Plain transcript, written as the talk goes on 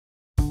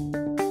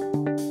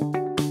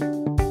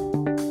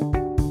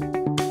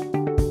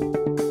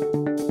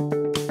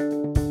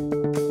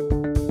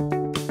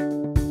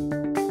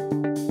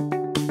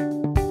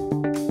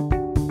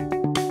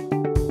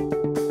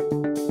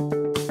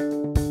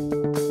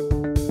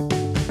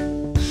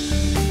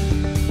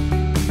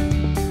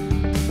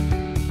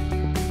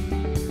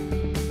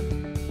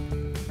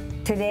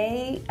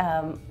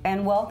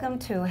Welcome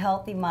to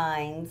Healthy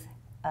Minds,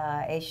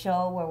 a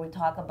show where we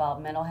talk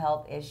about mental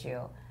health issue.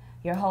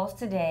 Your host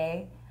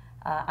today,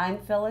 I'm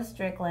Phyllis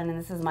Strickland, and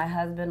this is my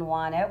husband,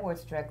 Juan Edward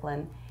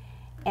Strickland,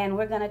 and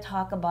we're going to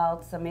talk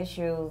about some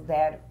issues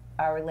that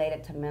are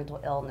related to mental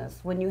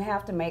illness. When you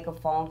have to make a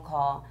phone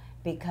call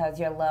because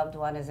your loved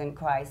one is in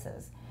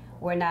crisis.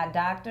 We're not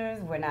doctors,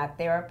 we're not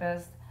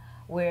therapists,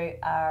 we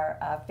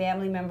are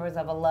family members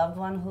of a loved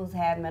one who's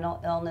had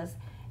mental illness.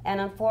 And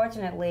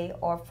unfortunately,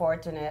 or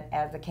fortunate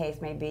as the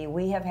case may be,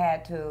 we have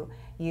had to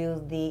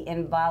use the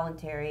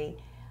involuntary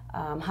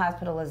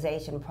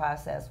hospitalization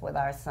process with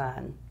our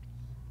son.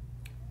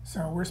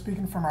 So we're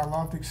speaking from our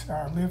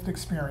lived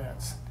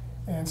experience.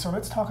 And so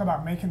let's talk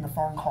about making the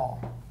phone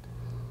call.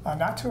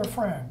 Not to a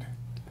friend,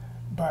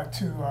 but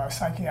to a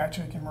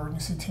psychiatric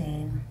emergency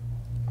team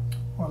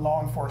or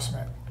law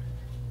enforcement.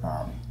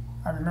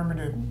 I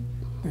remember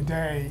the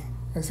day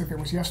as if it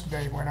was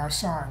yesterday when our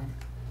son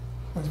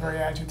was very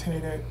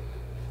agitated,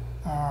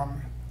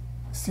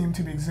 seemed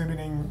to be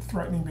exhibiting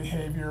threatening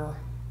behavior,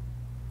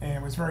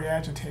 and was very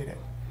agitated.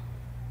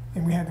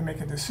 And we had to make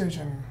a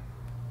decision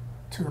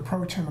to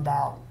approach him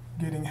about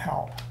getting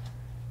help.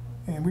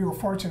 And we were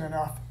fortunate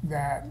enough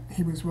that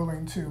he was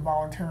willing to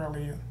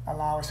voluntarily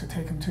allow us to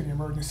take him to the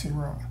emergency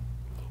room.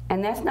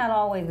 And that's not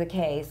always the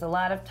case. A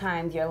lot of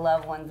times your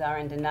loved ones are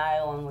in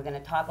denial, and we're going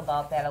to talk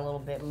about that a little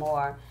bit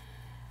more.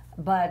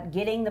 But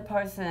getting the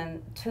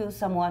person to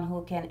someone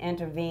who can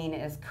intervene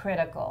is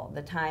critical.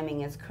 The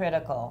timing is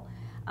critical.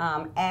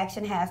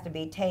 Action has to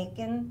be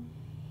taken.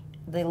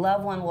 The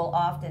loved one will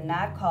often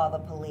not call the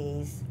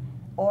police,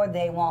 or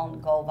they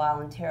won't go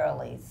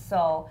voluntarily.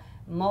 So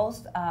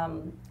most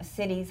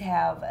cities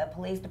have a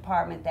police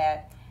department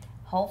that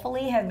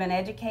hopefully has been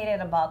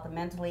educated about the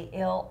mentally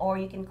ill, or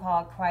you can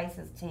call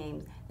crisis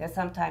teams. They're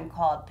sometimes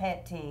called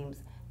PET teams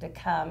to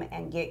come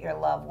and get your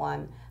loved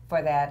one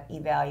for that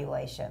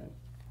evaluation.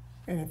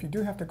 And if you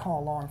do have to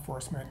call law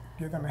enforcement,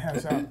 give them a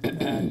heads up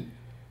that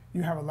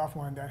you have a loved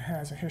one that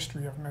has a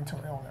history of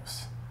mental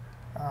illness.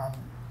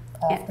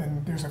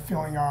 Often there's a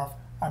feeling of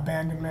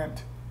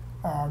abandonment.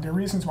 There are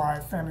reasons why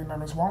family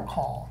members won't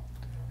call,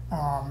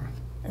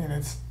 and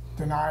it's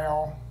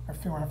denial, a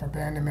feeling of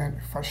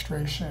abandonment,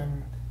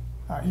 frustration,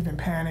 even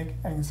panic,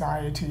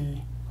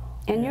 anxiety.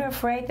 And you're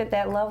afraid that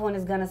that loved one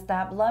is going to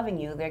stop loving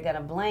you. They're going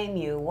to blame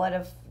you. What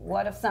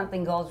if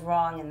something goes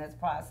wrong in this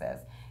process?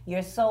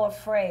 You're so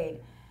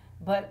afraid.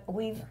 But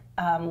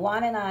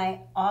Juan and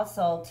I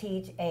also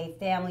teach a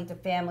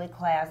family-to-family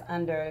class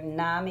under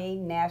NAMI,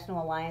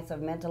 National Alliance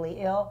of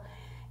Mentally Ill,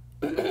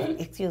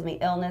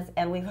 illness,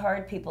 and we've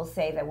heard people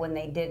say that when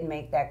they did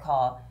make that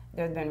call,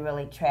 there's been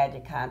really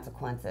tragic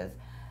consequences.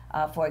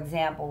 For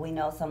example, we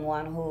know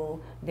someone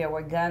who there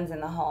were guns in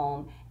the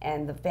home,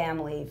 and the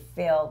family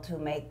failed to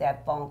make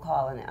that phone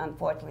call, and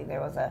unfortunately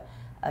there was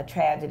a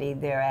tragedy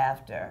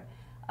thereafter.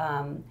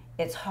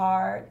 It's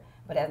hard.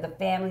 But as a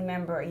family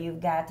member,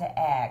 you've got to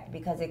act,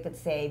 because it could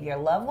save your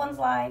loved one's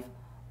life,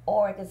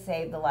 or it could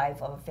save the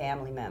life of a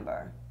family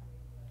member.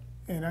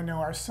 And I know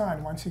our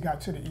son, once he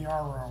got to the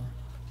ER room,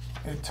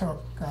 it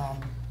took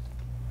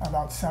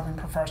about 7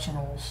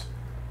 professionals,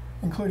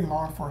 including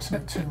law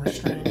enforcement, to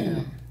restrain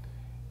him.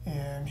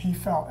 And he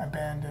felt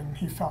abandoned,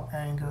 he felt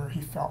anger,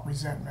 he felt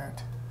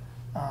resentment,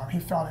 he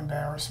felt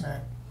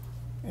embarrassment,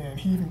 and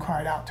he even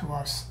cried out to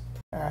us,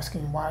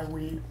 asking why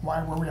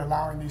were we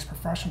allowing these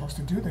professionals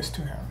to do this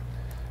to him.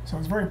 So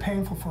it's very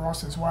painful for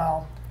us as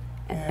well.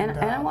 And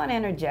I want to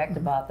interject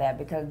about that,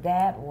 because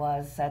that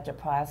was such a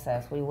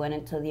process. We went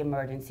into the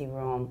emergency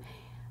room,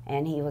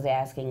 and he was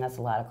asking us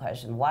a lot of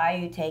questions. Why are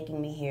you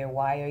taking me here?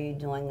 Why are you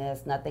doing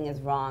this? Nothing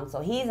is wrong. So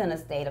he's in a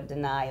state of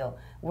denial.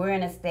 We're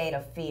in a state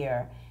of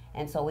fear.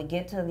 And so we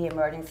get to the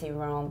emergency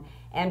room,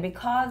 and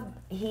because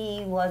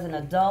he was an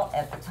adult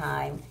at the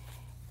time,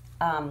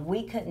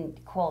 we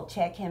couldn't, quote,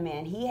 check him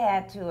in. He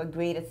had to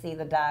agree to see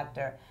the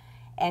doctor,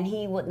 and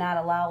he would not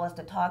allow us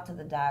to talk to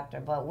the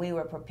doctor, but we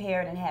were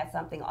prepared and had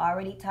something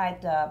already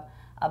typed up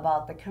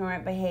about the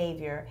current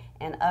behavior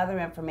and other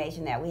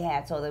information that we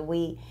had, so that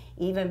we,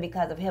 even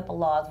because of HIPAA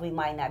laws, we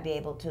might not be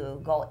able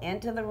to go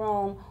into the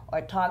room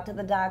or talk to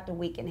the doctor.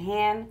 We can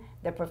hand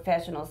the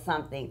professional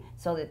something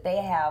so that they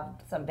have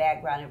some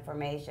background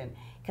information.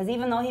 Because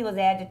even though he was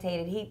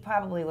agitated, he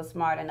probably was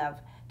smart enough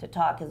to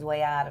talk his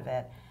way out of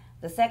it.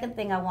 The second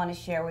thing I want to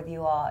share with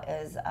you all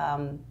is,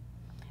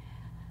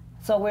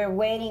 so we're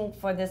waiting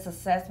for this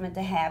assessment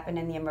to happen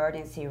in the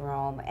emergency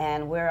room,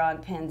 and we're on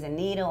pins and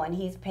needle, and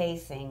he's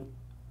pacing.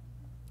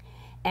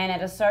 And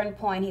at a certain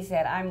point, he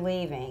said, "I'm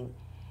leaving."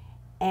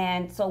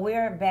 And so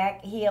we're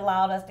back. He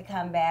allowed us to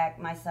come back,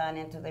 my son,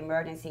 into the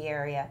emergency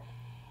area.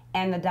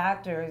 And the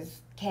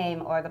doctors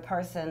came, or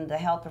the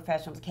health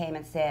professionals came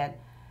and said,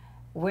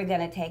 "We're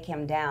going to take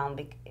him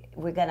down.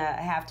 We're going to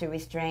have to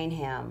restrain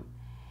him."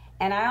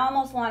 And I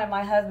almost wanted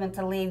my husband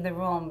to leave the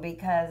room,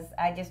 because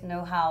I just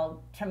knew how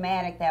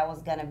traumatic that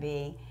was going to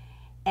be.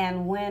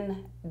 And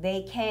when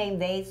they came,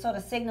 they sort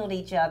of signaled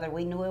each other.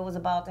 We knew it was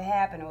about to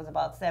happen. It was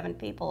about 7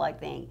 people, I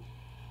think.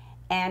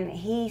 And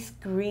he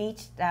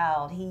screeched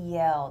out, he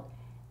yelled,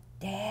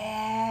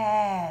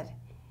 "Dad."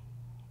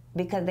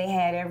 because they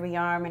had every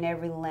arm and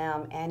every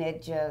limb, and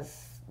it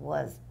just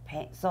was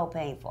so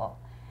painful.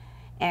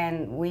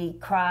 And we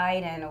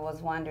cried and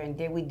was wondering,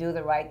 did we do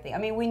the right thing? I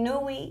mean, we knew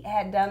we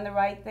had done the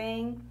right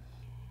thing,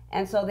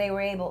 and so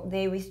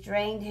they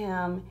restrained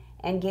him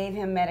and gave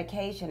him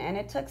medication. And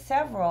it took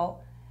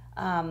several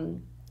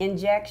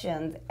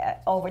injections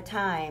over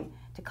time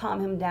to calm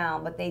him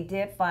down, but they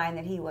did find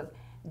that he was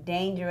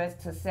dangerous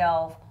to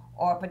self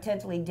or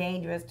potentially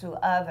dangerous to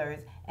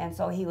others, and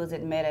so he was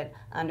admitted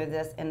under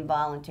this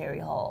involuntary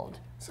hold.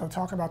 So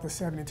talk about the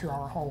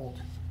 72-hour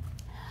hold.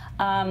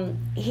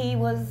 He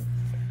was,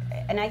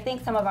 and I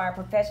think some of our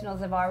professionals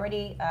have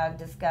already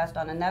discussed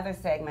on another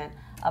segment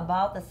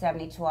about the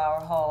 72-hour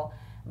hold,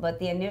 but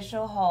the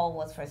initial hold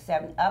was for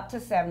up to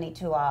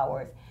 72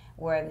 hours,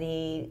 where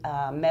the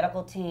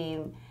medical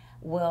team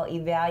will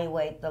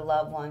evaluate the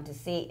loved one to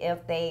see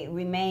if they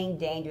remain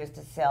dangerous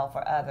to self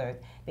or others.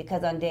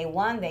 Because on day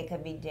one, they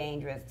could be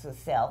dangerous to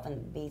self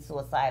and be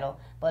suicidal,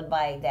 but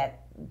by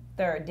that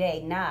third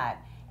day, not.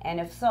 And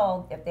if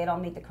so, if they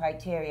don't meet the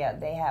criteria,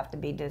 they have to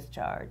be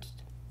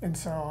discharged. And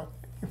so,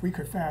 if we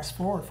could fast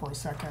forward for a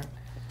second,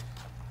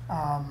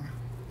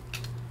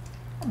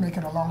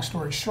 making a long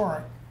story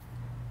short,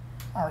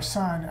 our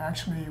son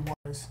actually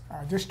was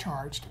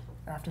discharged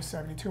after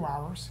 72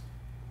 hours,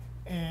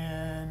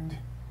 and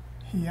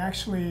he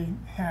actually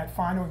had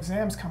final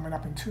exams coming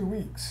up in 2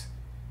 weeks,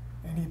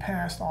 and he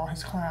passed all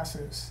his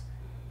classes.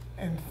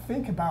 And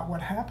think about what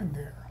happened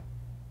there.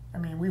 I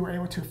mean, we were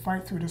able to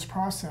fight through this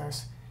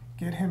process,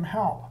 get him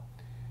help,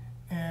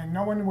 and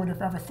no one would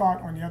have ever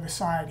thought on the other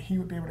side he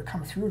would be able to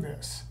come through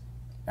this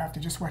after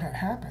just what had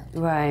happened.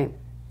 Right.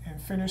 And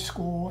finish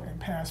school and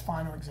pass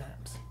final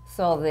exams.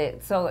 So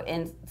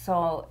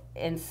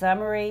in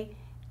summary,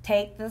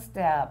 take the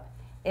step.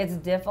 It's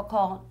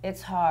difficult,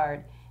 it's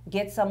hard.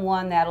 Get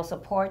someone that'll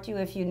support you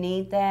if you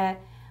need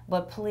that,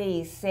 but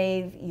please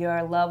save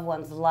your loved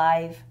one's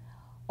life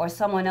or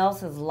someone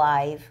else's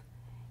life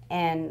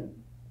and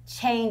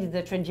change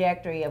the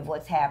trajectory of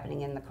what's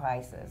happening in the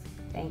crisis.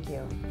 Thank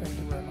you. Thank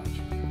you very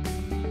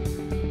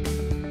much.